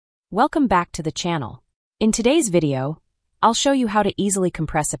Welcome back to the channel. In today's video, I'll show you how to easily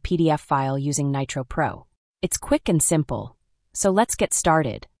compress a PDF file using Nitro Pro. It's quick and simple, so let's get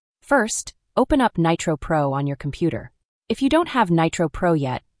started. First, open up Nitro Pro on your computer. If you don't have Nitro Pro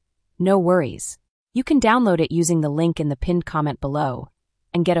yet, no worries. You can download it using the link in the pinned comment below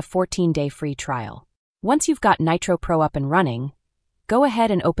and get a 14-day free trial. Once you've got Nitro Pro up and running, go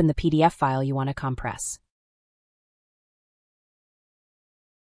ahead and open the PDF file you want to compress.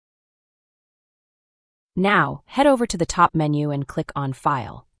 Now, head over to the top menu and click on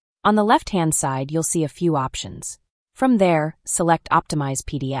File. On the left-hand side, you'll see a few options. From there, select Optimize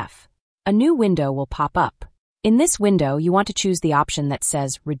PDF. A new window will pop up. In this window, you want to choose the option that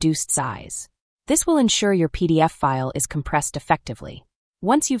says Reduced Size. This will ensure your PDF file is compressed effectively.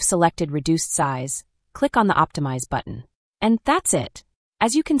 Once you've selected Reduced Size, click on the Optimize button. And that's it.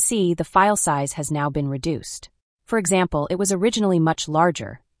 As you can see, the file size has now been reduced. For example, it was originally much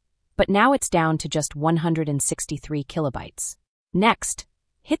larger, but now it's down to just 163 kilobytes. Next,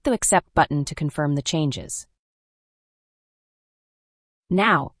 hit the Accept button to confirm the changes.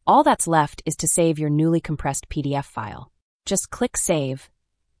 Now, all that's left is to save your newly compressed PDF file. Just click Save,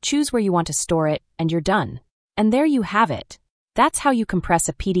 choose where you want to store it, and you're done. And there you have it. That's how you compress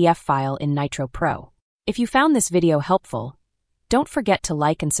a PDF file in Nitro Pro. If you found this video helpful, don't forget to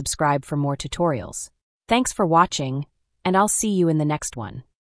like and subscribe for more tutorials. Thanks for watching, and I'll see you in the next one.